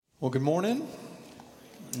Well, good morning.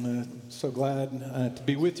 So glad to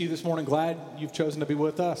be with you this morning. Glad you've chosen to be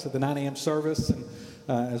with us at the 9 a.m. service. And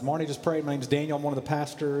as Marnie just prayed, my name's Daniel. I'm one of the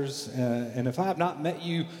pastors. And if I have not met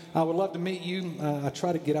you, I would love to meet you. I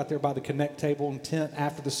try to get out there by the Connect table and tent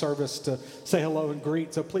after the service to say hello and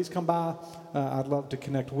greet. So please come by. I'd love to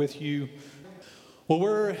connect with you. Well,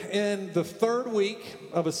 we're in the third week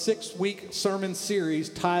of a 6-week sermon series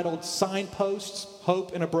titled Signposts,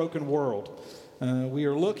 Hope in a Broken World. We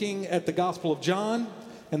are looking at the Gospel of John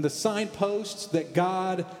and the signposts that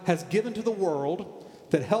God has given to the world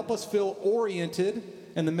that help us feel oriented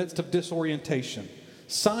in the midst of disorientation.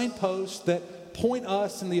 Signposts that point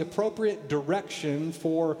us in the appropriate direction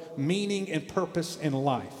for meaning and purpose in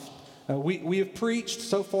life. We have preached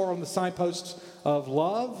so far on the signposts of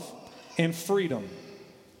love and freedom.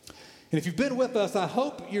 And if you've been with us, I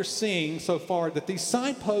hope you're seeing so far that these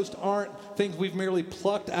signposts aren't things we've merely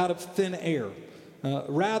plucked out of thin air.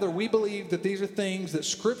 Rather, we believe that these are things that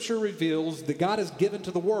Scripture reveals that God has given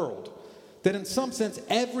to the world. That in some sense,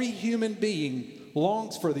 every human being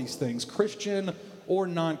longs for these things, Christian or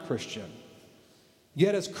non-Christian.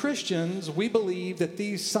 Yet as Christians, we believe that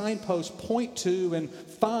these signposts point to and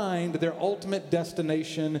find their ultimate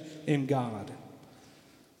destination in God.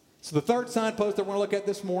 So the third signpost that we're going to look at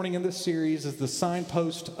this morning in this series is the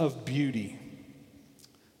signpost of beauty.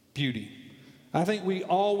 Beauty. I think we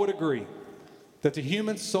all would agree that the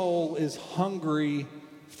human soul is hungry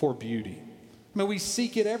for beauty. I mean, we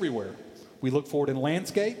seek it everywhere. We look for it in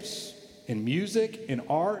landscapes, in music, in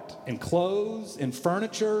art, in clothes, in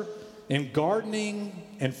furniture, in gardening,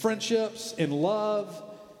 in friendships, in love,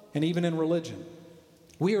 and even in religion.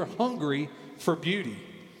 We are hungry for beauty.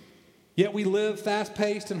 Yet we live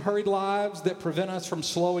fast-paced and hurried lives that prevent us from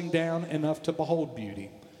slowing down enough to behold beauty.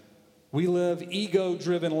 We live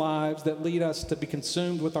ego-driven lives that lead us to be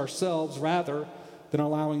consumed with ourselves rather than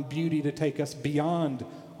allowing beauty to take us beyond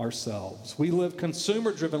ourselves. We live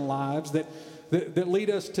consumer-driven lives that lead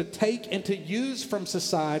us to take and to use from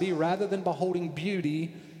society rather than beholding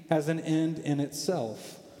beauty as an end in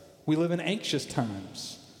itself. We live in anxious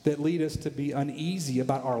times that lead us to be uneasy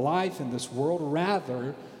about our life in this world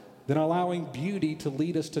rather than allowing beauty to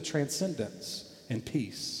lead us to transcendence and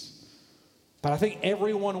peace. But I think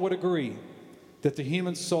everyone would agree that the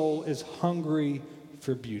human soul is hungry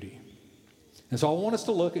for beauty. And so I want us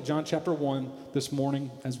to look at John chapter 1 this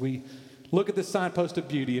morning as we look at the signpost of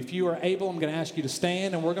beauty. If you are able, I'm going to ask you to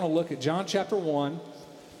stand, and we're going to look at John chapter 1,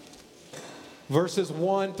 verses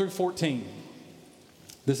 1 through 14.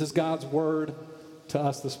 This is God's word to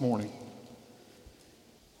us this morning.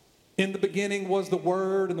 In the beginning was the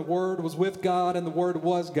Word, and the Word was with God, and the Word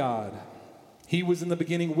was God. He was in the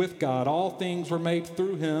beginning with God. All things were made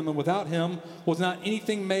through him, and without him was not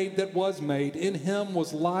anything made that was made. In him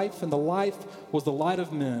was life, and the life was the light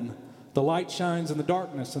of men. The light shines in the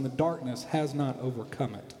darkness, and the darkness has not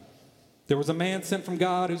overcome it. There was a man sent from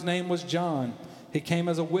God whose name was John. He came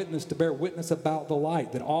as a witness to bear witness about the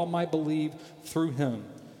light, that all might believe through him.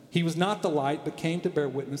 He was not the light, but came to bear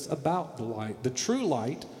witness about the light. The true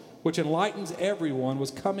light, which enlightens everyone,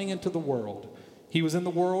 was coming into the world. He was in the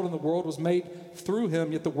world, and the world was made through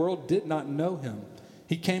him, yet the world did not know him.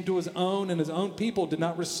 He came to his own, and his own people did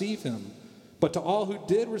not receive him. But to all who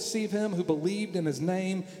did receive him, who believed in his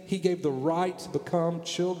name, he gave the right to become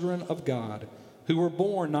children of God, who were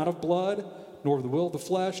born not of blood, nor of the will of the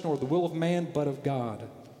flesh, nor of the will of man, but of God.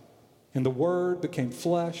 And the Word became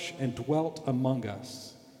flesh and dwelt among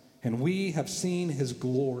us. And we have seen his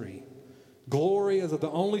glory. Glory as of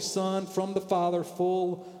the only Son from the Father,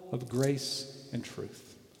 full of grace and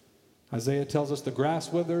truth. Isaiah tells us the grass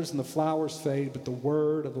withers and the flowers fade, but the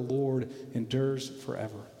word of the Lord endures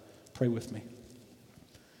forever. Pray with me.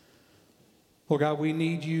 Lord God, we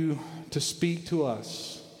need you to speak to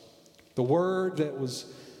us. The word that was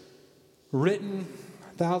written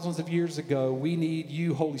thousands of years ago, we need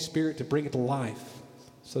you, Holy Spirit, to bring it to life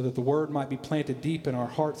so that the word might be planted deep in our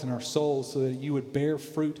hearts and our souls so that you would bear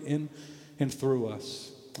fruit in and through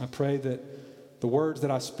us. I pray that the words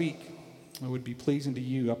that I speak would be pleasing to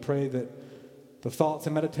you. I pray that the thoughts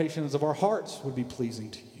and meditations of our hearts would be pleasing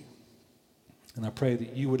to you. And I pray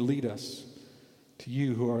that you would lead us to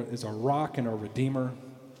you who is our rock and our redeemer,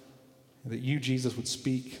 and that you, Jesus, would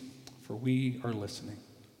speak, for we are listening.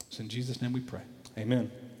 It's in Jesus' name we pray. Amen.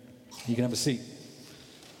 You can have a seat.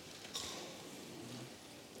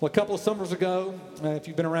 Well, a couple of summers ago, if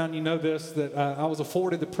you've been around, you know this, that I was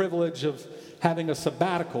afforded the privilege of having a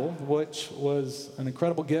sabbatical, which was an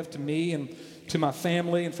incredible gift to me and to my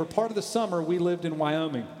family. And for part of the summer, we lived in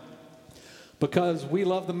Wyoming. because we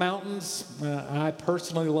love the mountains. I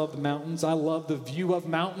personally love the mountains. I love the view of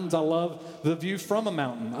mountains. I love the view from a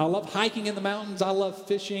mountain. I love hiking in the mountains. I love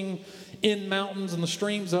fishing in mountains and the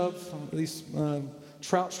streams of these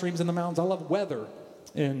trout streams in the mountains. I love weather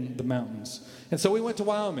in the mountains. And so we went to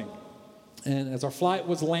Wyoming. And as our flight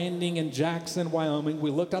was landing in Jackson, Wyoming,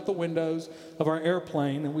 we looked out the windows of our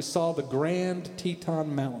airplane and we saw the Grand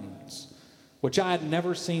Teton Mountains, which I had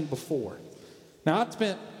never seen before. Now,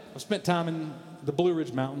 I've spent time in the Blue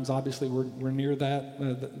Ridge Mountains. Obviously, we're near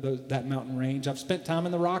that mountain range. I've spent time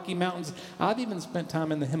in the Rocky Mountains. I've even spent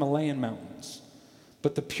time in the Himalayan mountains.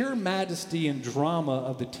 But the pure majesty and drama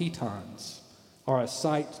of the Tetons are a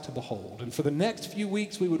sight to behold. And for the next few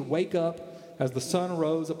weeks, we would wake up as the sun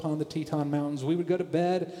rose upon the Teton Mountains. We would go to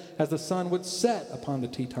bed as the sun would set upon the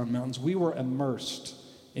Teton Mountains. We were immersed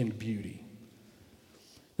in beauty.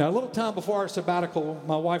 Now, a little time before our sabbatical,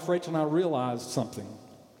 my wife Rachel and I realized something,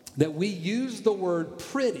 that we use the word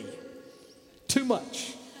pretty too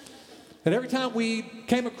much. And every time we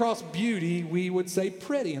came across beauty, we would say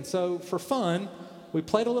pretty. And so for fun, we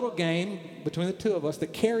played a little game between the two of us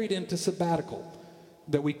that carried into sabbatical,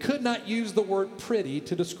 that we could not use the word pretty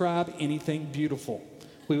to describe anything beautiful.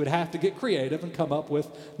 We would have to get creative and come up with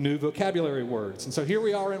new vocabulary words. And so here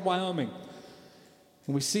we are in Wyoming,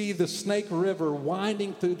 and we see the Snake River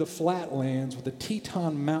winding through the flatlands with the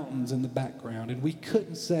Teton Mountains in the background, and we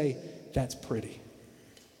couldn't say, that's pretty.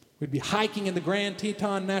 We'd be hiking in the Grand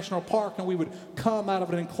Teton National Park, and we would come out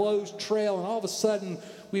of an enclosed trail, and all of a sudden,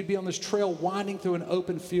 we'd be on this trail winding through an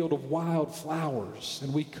open field of wild flowers,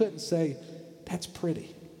 and we couldn't say, that's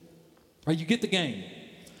pretty. Or you get the game.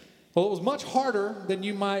 Well, it was much harder than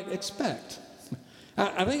you might expect.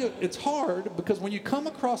 I think it's hard because when you come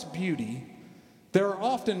across beauty, there are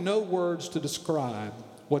often no words to describe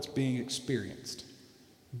what's being experienced.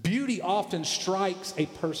 Beauty often strikes a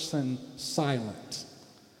person silent.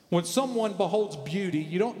 When someone beholds beauty,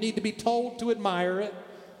 you don't need to be told to admire it.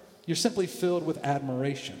 You're simply filled with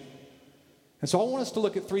admiration. And so I want us to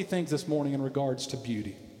look at three things this morning in regards to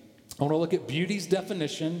beauty. I want to look at beauty's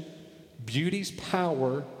definition, beauty's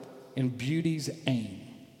power, and beauty's aim.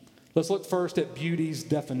 Let's look first at beauty's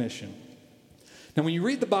definition. Now, when you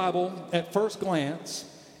read the Bible at first glance,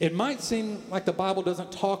 it might seem like the Bible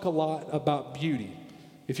doesn't talk a lot about beauty.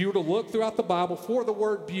 If you were to look throughout the Bible for the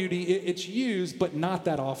word beauty, it's used, but not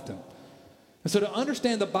that often. And so to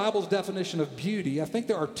understand the Bible's definition of beauty, I think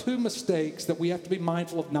there are two mistakes that we have to be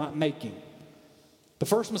mindful of not making. The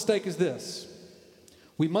first mistake is this.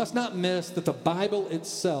 We must not miss that the Bible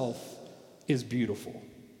itself is beautiful.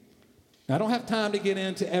 Now, I don't have time to get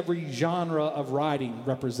into every genre of writing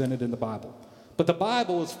represented in the Bible, but the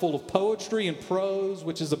Bible is full of poetry and prose,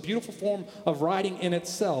 which is a beautiful form of writing in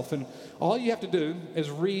itself. And all you have to do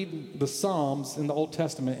is read the Psalms in the Old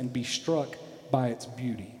Testament and be struck by its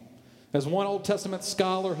beauty. As one Old Testament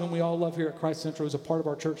scholar whom we all love here at Christ Central, who's a part of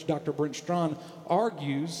our church, Dr. Brent Strawn,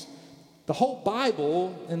 argues, the whole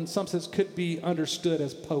Bible, in some sense, could be understood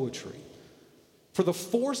as poetry. For the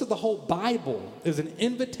force of the whole Bible is an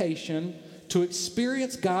invitation to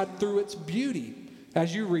experience God through its beauty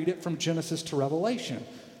as you read it from Genesis to Revelation.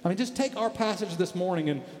 I mean, just take our passage this morning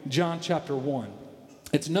in John chapter 1.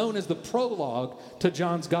 It's known as the prologue to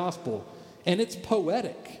John's gospel, and it's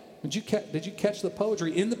poetic. Did you catch the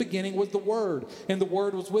poetry? In the beginning was the Word, and the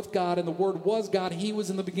Word was with God, and the Word was God. He was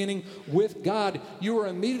in the beginning with God. You are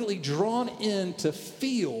immediately drawn in to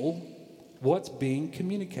feel what's being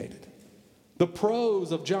communicated. The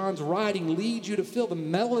prose of John's writing leads you to feel the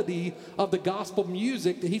melody of the gospel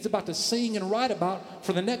music that he's about to sing and write about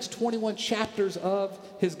for the next 21 chapters of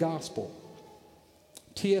his gospel.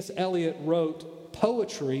 T.S. Eliot wrote,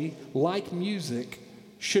 "Poetry, like music,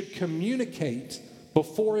 should communicate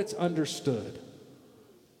before it's understood."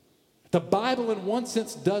 The Bible, in one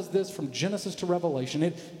sense, does this from Genesis to Revelation.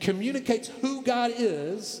 It communicates who God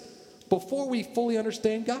is before we fully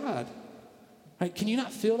understand God. Right? Can you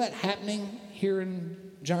not feel that happening here in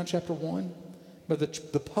John chapter 1? But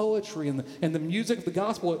the poetry and the music of the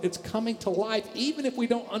gospel, it's coming to life, even if we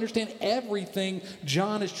don't understand everything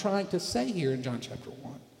John is trying to say here in John chapter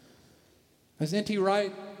 1. As N.T.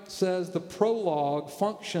 Wright says, the prologue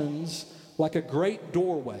functions like a great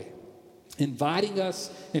doorway, inviting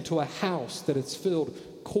us into a house that is filled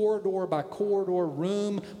corridor by corridor,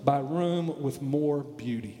 room by room with more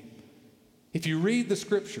beauty. If you read the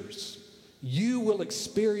scriptures, you will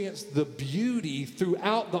experience the beauty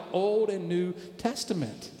throughout the Old and New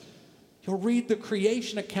Testament. You'll read the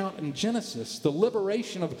creation account in Genesis, the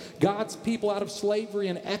liberation of God's people out of slavery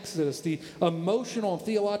in Exodus, the emotional and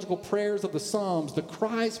theological prayers of the Psalms, the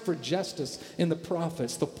cries for justice in the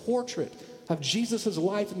prophets, the portrait of Jesus'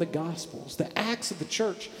 life in the Gospels, the Acts of the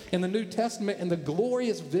church in the New Testament, and the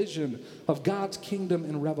glorious vision of God's kingdom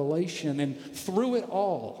in Revelation. And through it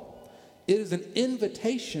all, it is an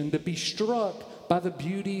invitation to be struck by the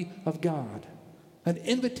beauty of God, an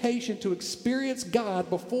invitation to experience God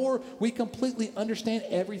before we completely understand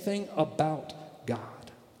everything about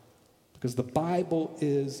God, because the Bible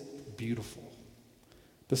is beautiful.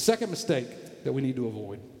 The second mistake that we need to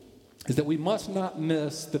avoid is that we must not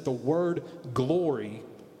miss that the word glory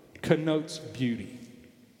connotes beauty.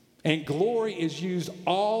 And glory is used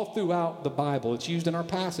all throughout the Bible. It's used in our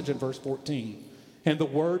passage in verse 14. And the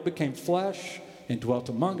Word became flesh and dwelt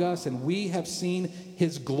among us, and we have seen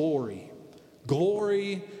his glory.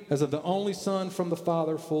 Glory as of the only Son from the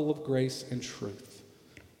Father, full of grace and truth.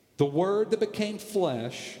 The Word that became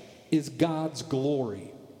flesh is God's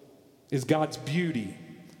glory, is God's beauty.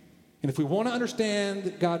 And if we want to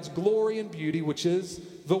understand God's glory and beauty, which is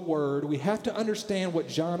the Word, we have to understand what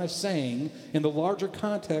John is saying in the larger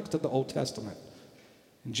context of the Old Testament.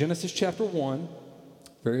 In Genesis chapter 1,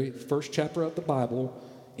 very first chapter of the Bible,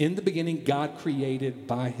 in the beginning God created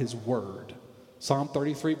by his Word. Psalm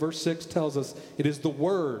 33 verse 6 tells us it is the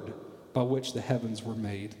Word by which the heavens were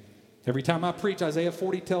made. Every time I preach, Isaiah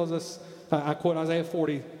 40 tells us, I quote Isaiah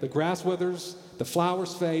 40, the grass withers, the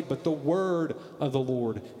flowers fade, but the word of the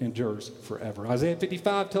Lord endures forever. Isaiah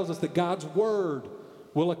 55 tells us that God's word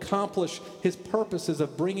will accomplish his purposes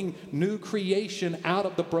of bringing new creation out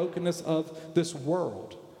of the brokenness of this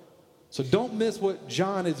world. So don't miss what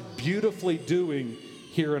John is beautifully doing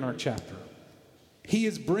here in our chapter. He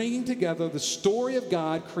is bringing together the story of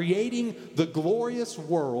God creating the glorious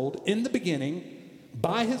world in the beginning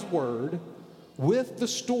by his word with the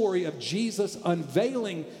story of Jesus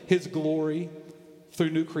unveiling his glory through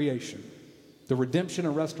new creation, the redemption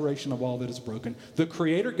and restoration of all that is broken. The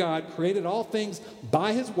Creator God created all things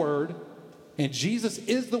by his word, and Jesus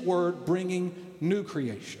is the word bringing new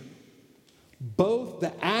creation. Both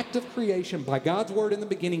the act of creation by God's word in the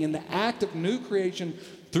beginning and the act of new creation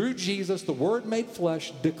through Jesus, the word made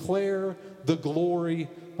flesh, declare the glory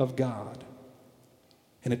of God.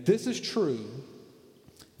 And if this is true,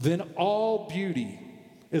 then all beauty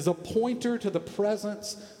is a pointer to the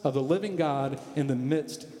presence of the living God in the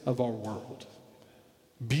midst of our world.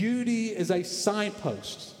 Beauty is a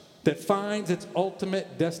signpost that finds its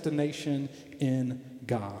ultimate destination in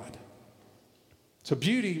God. So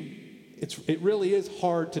beauty, it really is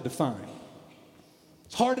hard to define.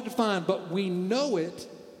 It's hard to define, but we know it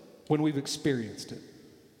when we've experienced it.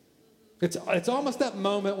 It's almost that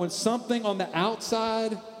moment when something on the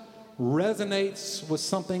outside resonates with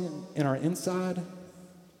something in our inside.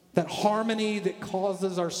 That harmony that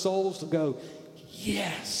causes our souls to go,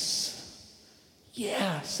 yes,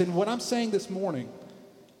 yes. And what I'm saying this morning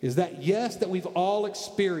is that yes that we've all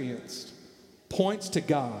experienced points to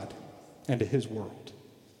God and to his world.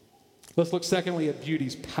 Let's look secondly at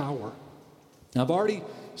beauty's power. Now, I've already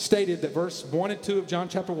stated that verse 1 and 2 of John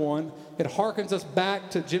chapter 1, it harkens us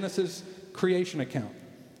back to Genesis creation account.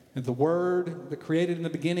 And the word that created in the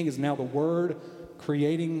beginning is now the word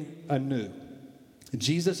creating anew.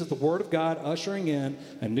 Jesus is the word of God ushering in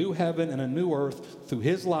a new heaven and a new earth through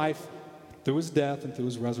his life, through his death, and through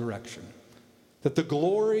his resurrection. That the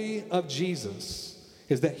glory of Jesus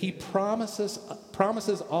is that he promises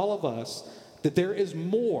all of us that there is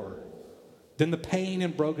more than the pain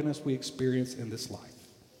and brokenness we experience in this life.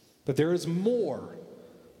 That there is more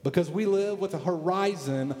because we live with a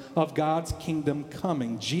horizon of God's kingdom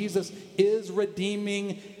coming. Jesus is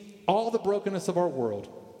redeeming all the brokenness of our world.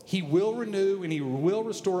 He will renew and he will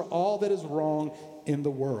restore all that is wrong in the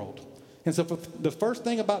world. And so the first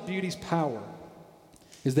thing about beauty's power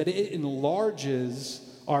is that it enlarges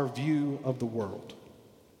our view of the world.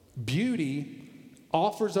 Beauty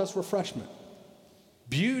offers us refreshment.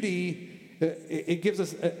 Beauty, it gives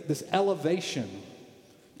us this elevation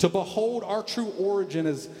to behold our true origin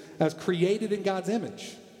as created in God's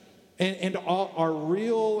image and our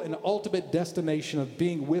real and ultimate destination of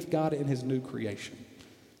being with God in his new creation.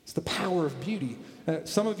 It's the power of beauty.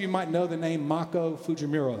 Some of you might know the name Mako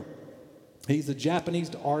Fujimura. He's a Japanese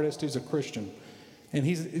artist who's a Christian. And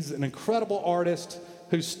he's an incredible artist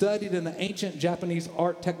who studied in the ancient Japanese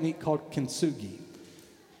art technique called kintsugi.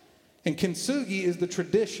 And kintsugi is the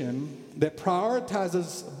tradition that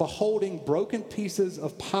prioritizes beholding broken pieces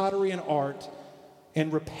of pottery and art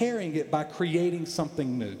and repairing it by creating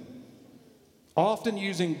something new, often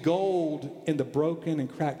using gold in the broken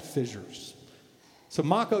and cracked fissures. So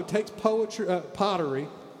Mako takes pottery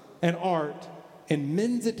and art and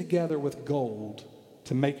mends it together with gold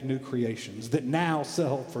to make new creations that now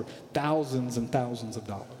sell for thousands and thousands of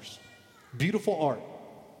dollars. Beautiful art.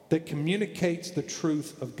 that communicates the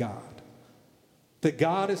truth of God. That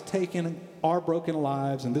God has taken our broken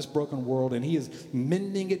lives and this broken world, and he is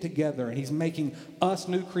mending it together, and he's making us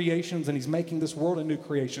new creations, and he's making this world a new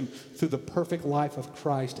creation through the perfect life of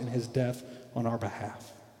Christ and his death on our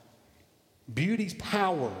behalf. Beauty's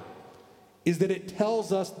power is that it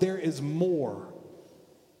tells us there is more.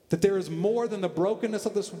 That there is more than the brokenness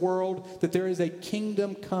of this world, that there is a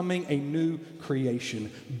kingdom coming, a new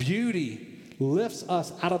creation. Beauty lifts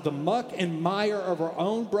us out of the muck and mire of our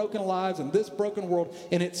own broken lives and this broken world,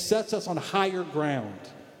 and it sets us on higher ground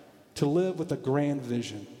to live with a grand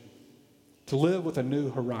vision, to live with a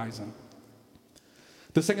new horizon.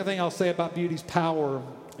 The second thing I'll say about beauty's power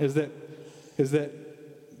is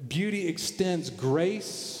that beauty extends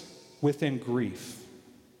grace within grief.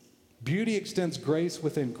 Beauty extends grace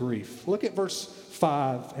within grief. Look at verse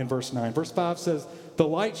 5 and verse 9. Verse 5 says, the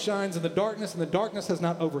light shines in the darkness, and the darkness has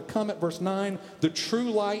not overcome it. Verse 9, the true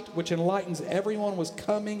light which enlightens everyone was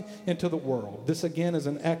coming into the world. This again is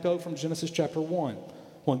an echo from Genesis chapter 1.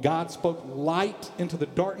 When God spoke light into the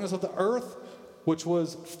darkness of the earth, which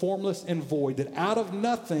was formless and void, that out of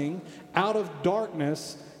nothing, out of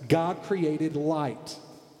darkness, God created light.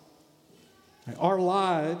 Our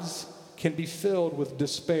lives can be filled with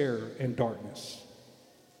despair and darkness.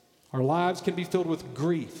 Our lives can be filled with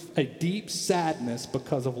grief, a deep sadness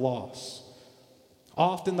because of loss.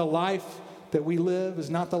 Often the life that we live is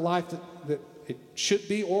not the life that it should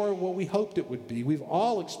be or what we hoped it would be. We've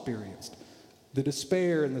all experienced the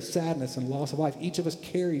despair and the sadness and loss of life. Each of us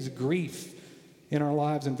carries grief in our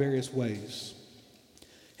lives in various ways.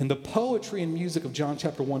 And the poetry and music of John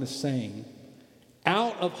chapter 1 is saying,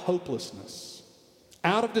 out of hopelessness,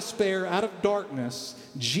 out of despair, out of darkness,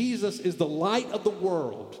 Jesus is the light of the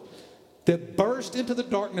world that burst into the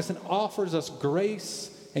darkness and offers us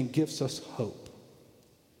grace and gives us hope.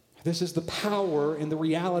 This is the power and the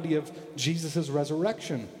reality of Jesus'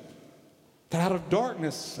 resurrection. That out of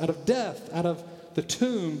darkness, out of death, out of the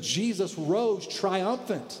tomb, Jesus rose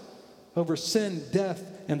triumphant over sin, death,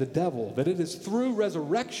 and the devil. That it is through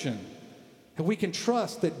resurrection that we can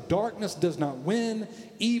trust that darkness does not win,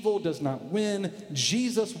 evil does not win.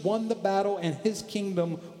 Jesus won the battle, and his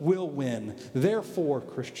kingdom will win. Therefore,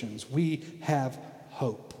 Christians, we have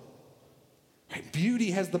hope.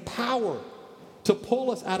 Beauty has the power to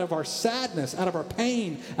pull us out of our sadness, out of our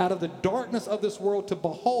pain, out of the darkness of this world, to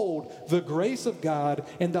behold the grace of God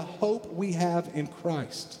and the hope we have in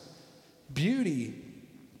Christ. Beauty,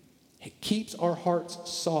 it keeps our hearts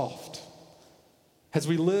soft as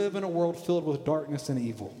we live in a world filled with darkness and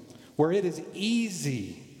evil, where it is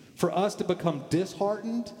easy for us to become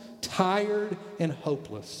disheartened, tired, and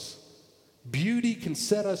hopeless. Beauty can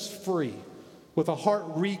set us free with a heart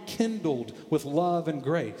rekindled with love and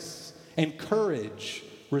grace, and courage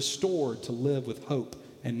restored to live with hope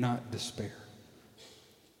and not despair.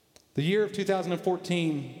 The year of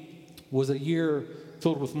 2014 was a year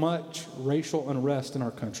filled with much racial unrest in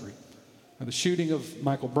our country. The shooting of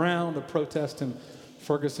Michael Brown, the protest in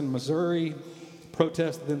Ferguson, Missouri,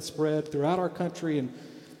 protests then spread throughout our country, and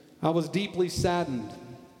I was deeply saddened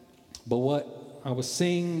by what I was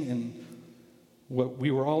seeing and what we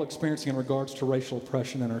were all experiencing in regards to racial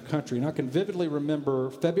oppression in our country. And I can vividly remember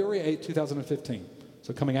February 8, 2015,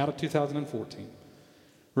 so coming out of 2014.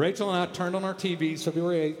 Rachel and I turned on our TVs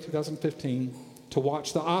February 8, 2015 to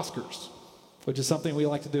watch the Oscars, which is something we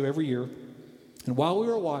like to do every year. And while we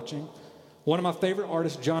were watching, one of my favorite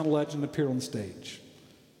artists, John Legend, appeared on the stage.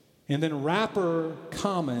 And then rapper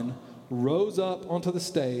Common rose up onto the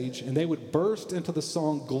stage, and they would burst into the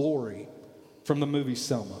song Glory from the movie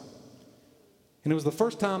Selma. And it was the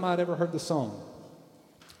first time I'd ever heard the song.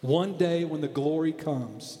 One day when the glory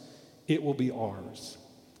comes, it will be ours.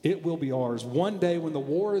 It will be ours. One day when the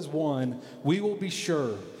war is won, we will be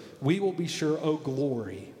sure, oh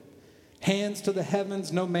glory. Hands to the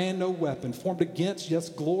heavens, no man, no weapon formed against, yes,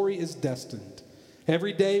 glory is destined.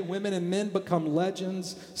 Every day, women and men become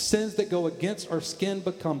legends. Sins that go against our skin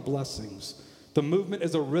become blessings. The movement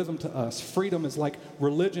is a rhythm to us. Freedom is like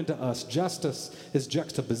religion to us. Justice is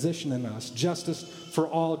juxtaposition in us. Justice for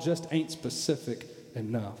all just ain't specific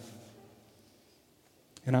enough.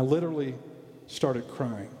 And I literally started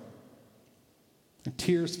crying. And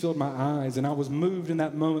tears filled my eyes, and I was moved in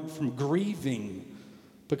that moment from grieving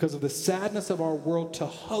because of the sadness of our world to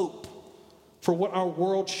hope for what our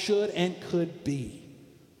world should and could be.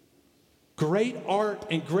 Great art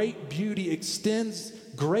and great beauty extends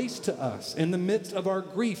grace to us. In the midst of our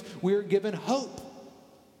grief, we are given hope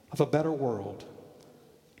of a better world.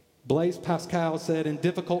 Blaise Pascal said, in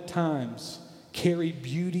difficult times, carry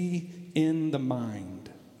beauty in the mind.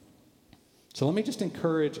 So let me just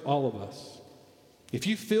encourage all of us if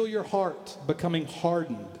you feel your heart becoming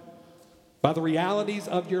hardened by the realities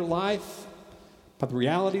of your life, by the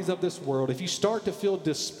realities of this world, if you start to feel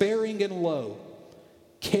despairing and low,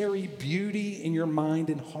 carry beauty in your mind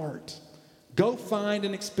and heart. Go find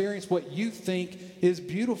and experience what you think is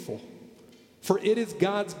beautiful. For it is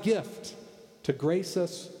God's gift to grace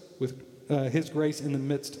us with his grace in the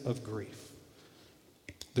midst of grief.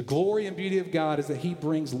 The glory and beauty of God is that he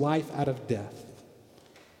brings life out of death.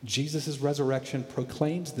 Jesus' resurrection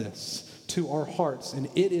proclaims this to our hearts, and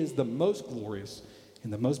it is the most glorious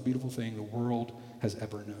and the most beautiful thing the world has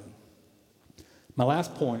ever known. My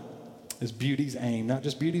last point is beauty's aim. Not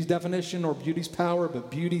just beauty's definition or beauty's power, but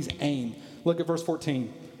beauty's aim. Look at verse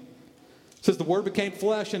 14. It says, the Word became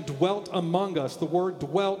flesh and dwelt among us. The word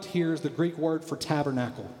dwelt here is the Greek word for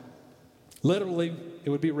tabernacle. Literally, it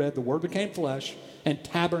would be read, the Word became flesh and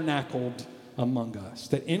tabernacled among us.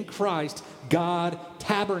 That in Christ, God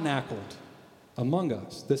tabernacled among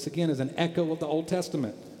us. This again is an echo of the Old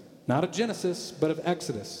Testament, not of Genesis, but of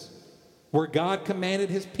Exodus, where God commanded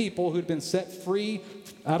his people who'd been set free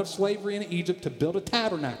out of slavery in Egypt to build a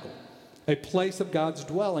tabernacle, a place of God's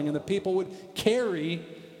dwelling, and the people would carry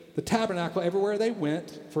the tabernacle everywhere they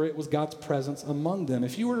went, for it was God's presence among them.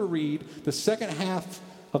 If you were to read the second half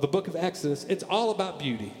of the book of Exodus, it's all about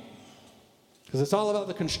beauty, because it's all about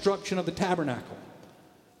the construction of the tabernacle.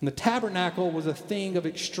 And the tabernacle was a thing of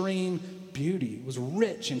extreme beauty. It was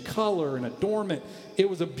rich in color and adornment. It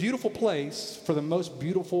was a beautiful place for the most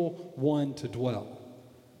beautiful one to dwell.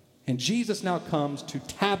 And Jesus now comes to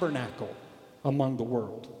tabernacle among the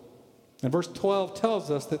world. And verse 12 tells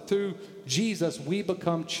us that through Jesus we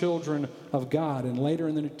become children of God. And later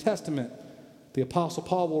in the New Testament, the Apostle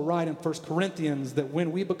Paul will write in 1 Corinthians that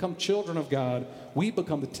when we become children of God, we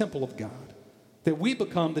become the temple of God. That we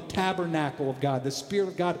become the tabernacle of God. The Spirit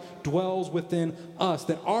of God dwells within us.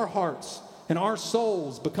 That our hearts and our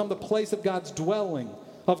souls become the place of God's dwelling,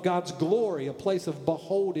 of God's glory, a place of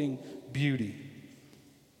beholding beauty.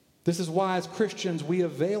 This is why as Christians we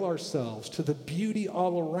avail ourselves to the beauty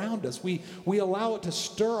all around us. We allow it to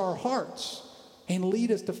stir our hearts and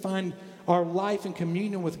lead us to find our life in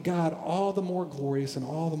communion with God all the more glorious and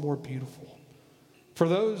all the more beautiful. For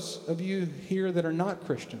those of you here that are not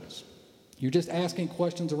Christians, you're just asking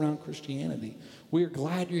questions around Christianity, we are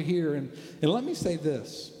glad you're here. And let me say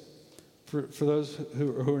this, for those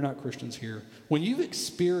who are not Christians here, when you've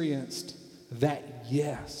experienced that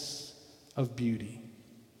yes of beauty,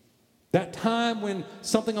 that time when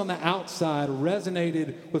something on the outside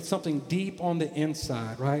resonated with something deep on the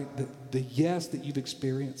inside, right? The yes that you've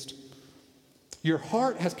experienced. Your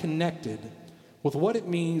heart has connected with what it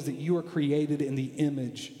means that you are created in the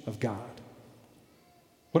image of God.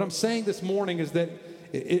 What I'm saying this morning is that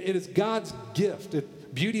it is God's gift.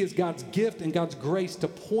 Beauty is God's gift and God's grace to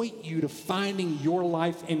point you to finding your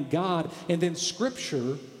life in God. And then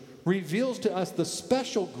Scripture reveals to us the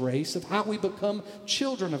special grace of how we become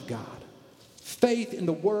children of God. Faith in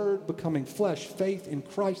the Word becoming flesh, faith in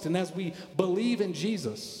Christ. And as we believe in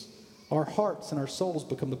Jesus, our hearts and our souls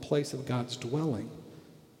become the place of God's dwelling.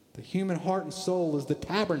 The human heart and soul is the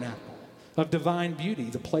tabernacle of divine beauty,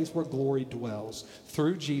 the place where glory dwells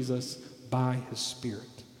through Jesus by his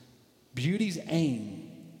Spirit. Beauty's aim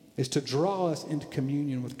is to draw us into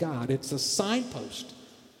communion with God. It's a signpost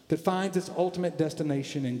that finds its ultimate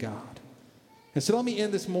destination in God. And so let me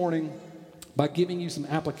end this morning by giving you some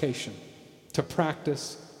application to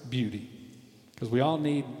practice beauty, because we all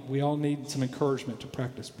need some encouragement to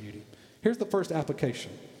practice beauty. Here's the first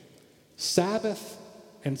application: Sabbath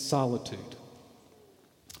and solitude.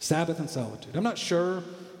 Sabbath and solitude. I'm not sure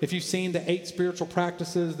if you've seen the 8 spiritual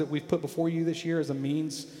practices that we've put before you this year as a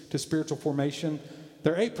means to spiritual formation.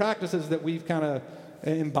 There are 8 practices that we've kind of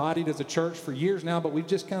embodied as a church for years now, but we've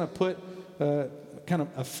just kind of put a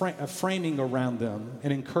framing around them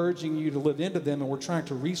and encouraging you to live into them, and we're trying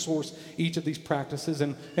to resource each of these practices.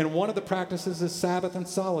 And one of the practices is Sabbath and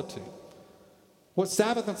solitude. What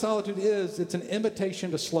Sabbath and solitude is, it's an invitation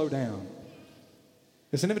to slow down.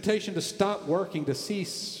 It's an invitation to stop working, to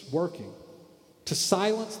cease working, to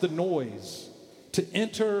silence the noise, to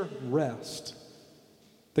enter rest.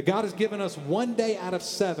 That God has given us one day out of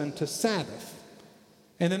 7 to Sabbath.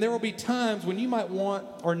 And then there will be times when you might want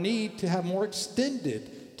or need to have more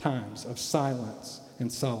extended times of silence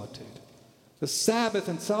and solitude. The Sabbath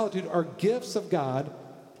and solitude are gifts of God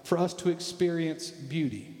for us to experience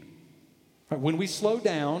beauty. When we slow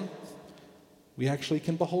down, we actually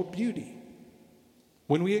can behold beauty.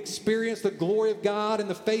 When we experience the glory of God in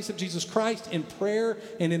the face of Jesus Christ in prayer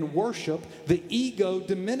and in worship, the ego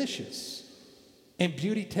diminishes. And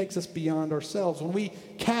beauty takes us beyond ourselves. When we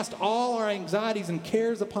cast all our anxieties and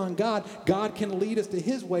cares upon God, God can lead us to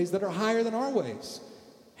his ways that are higher than our ways.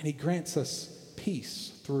 And he grants us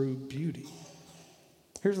peace through beauty.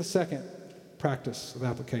 Here's the second practice of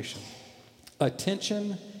application.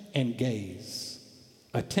 Attention and gaze.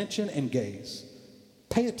 Attention and gaze.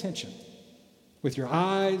 Pay attention with your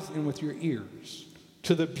eyes and with your ears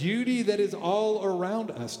to the beauty that is all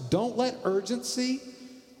around us. Don't let urgency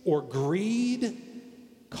or greed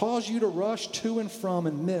cause you to rush to and from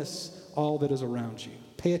and miss all that is around you.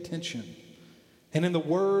 Pay attention. And in the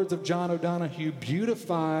words of John O'Donohue,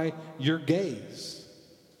 beautify your gaze.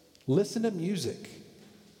 Listen to music.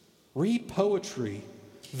 Read poetry.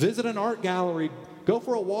 Visit an art gallery. Go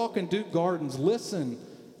for a walk in Duke Gardens. Listen.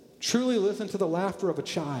 Truly listen to the laughter of a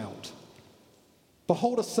child.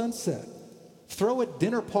 Behold a sunset. Throw a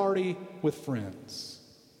dinner party with friends.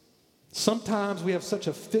 Sometimes we have such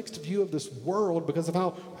a fixed view of this world because of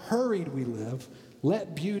how hurried we live.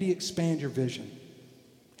 Let beauty expand your vision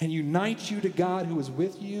and unite you to God who is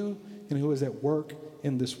with you and who is at work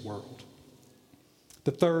in this world.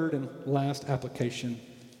 The third and last application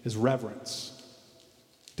is reverence.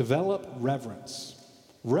 Develop reverence.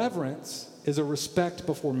 Reverence is a respect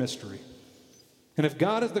before mystery. And if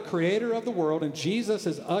God is the creator of the world and Jesus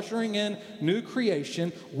is ushering in new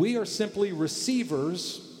creation, we are simply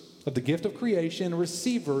receivers of the gift of creation,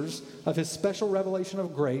 receivers of his special revelation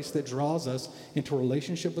of grace that draws us into a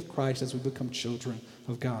relationship with Christ as we become children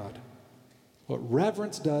of God. What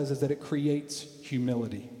reverence does is that it creates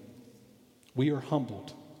humility. We are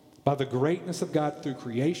humbled by the greatness of God through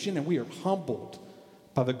creation, and we are humbled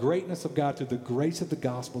by the greatness of God through the grace of the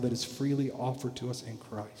gospel that is freely offered to us in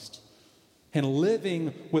Christ. And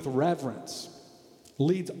living with reverence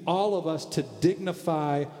leads all of us to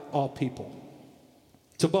dignify all people,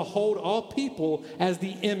 to behold all people as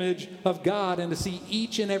the image of God, and to see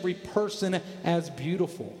each and every person as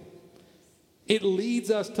beautiful. It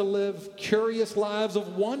leads us to live curious lives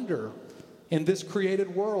of wonder in this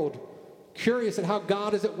created world, curious at how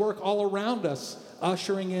God is at work all around us,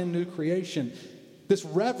 ushering in new creation. This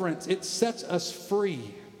reverence, it sets us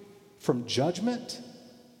free from judgment,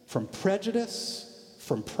 from prejudice,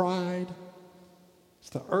 from pride.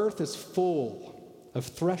 The earth is full of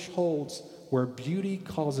thresholds where beauty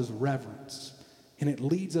causes reverence, and it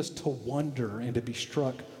leads us to wonder and to be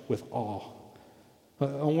struck with awe.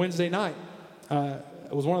 On Wednesday night,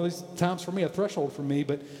 it was one of these times for me, a threshold for me,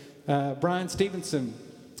 but Brian Stevenson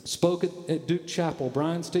spoke at Duke Chapel.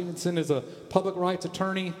 Brian Stevenson is a public rights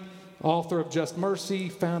attorney, author of Just Mercy,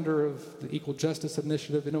 founder of the Equal Justice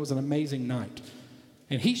Initiative, and it was an amazing night.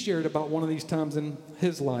 And he shared about one of these times in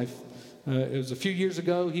his life. It was a few years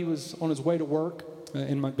ago. He was on his way to work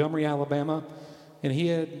in Montgomery, Alabama, and he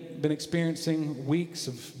had been experiencing weeks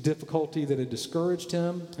of difficulty that had discouraged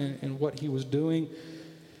him in what he was doing.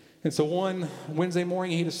 And so one Wednesday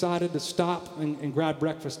morning, he decided to stop and grab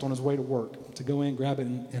breakfast on his way to work, to go in, grab it,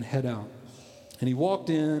 and head out. And he walked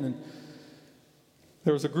in, and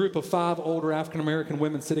there was a group of 5 older African-American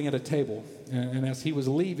women sitting at a table. And as he was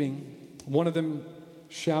leaving, one of them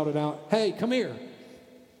shouted out, "Hey, come here.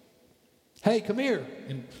 Hey, come here."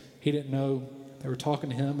 And he didn't know they were talking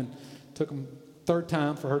to him, and it took him third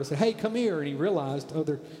time for her to say, "Hey, come here." And he realized, oh,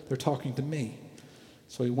 they're talking to me.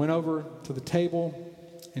 So he went over to the table,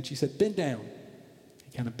 and she said, "Bend down."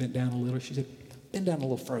 He kind of bent down a little. She said, "Bend down a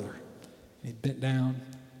little further." And he bent down,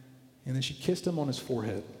 and then she kissed him on his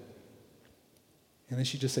forehead. And then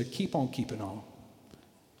she just said, "Keep on keeping on."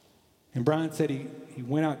 And Brian said he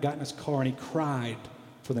went out, got in his car, and he cried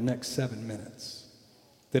for the next 7 minutes.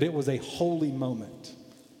 That it was a holy moment.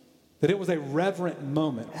 That it was a reverent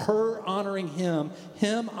moment. Her honoring him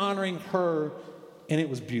honoring her, and it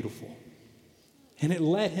was beautiful. And it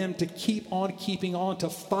led him to keep on keeping on, to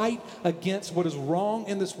fight against what is wrong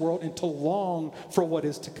in this world and to long for what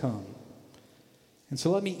is to come. And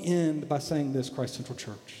so let me end by saying this, Christ Central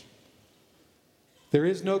Church. There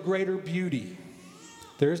is no greater beauty,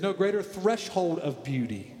 there is no greater threshold of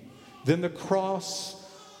beauty than the cross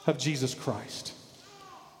of Jesus Christ,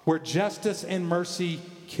 where justice and mercy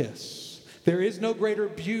kiss. There is no greater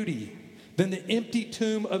beauty than the empty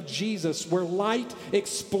tomb of Jesus, where light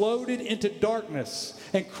exploded into darkness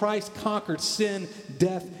and Christ conquered sin,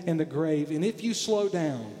 death, and the grave. And if you slow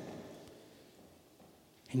down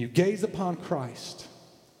and you gaze upon Christ,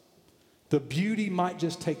 the beauty might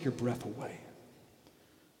just take your breath away.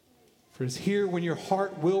 For it's here when your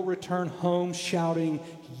heart will return home shouting,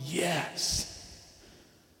 "Yes!"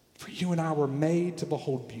 For you and I were made to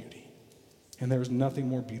behold beauty, and there is nothing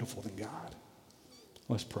more beautiful than God.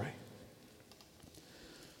 Let's pray.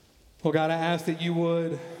 Well, God, I ask that you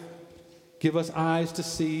would Give us eyes to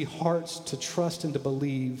see, hearts to trust and to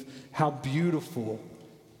believe how beautiful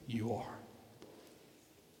you are.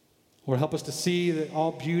 Lord, help us to see that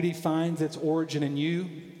all beauty finds its origin in you.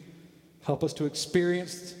 Help us to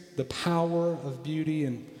experience the power of beauty,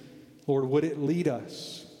 and Lord, would it lead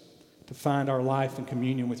us to find our life in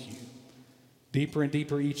communion with you, deeper and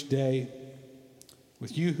deeper each day,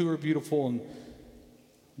 with you who are beautiful and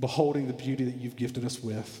beholding the beauty that you've gifted us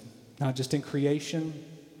with, not just in creation,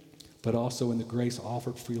 but also in the grace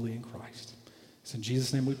offered freely in Christ. It's in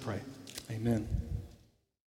Jesus' name we pray. Amen.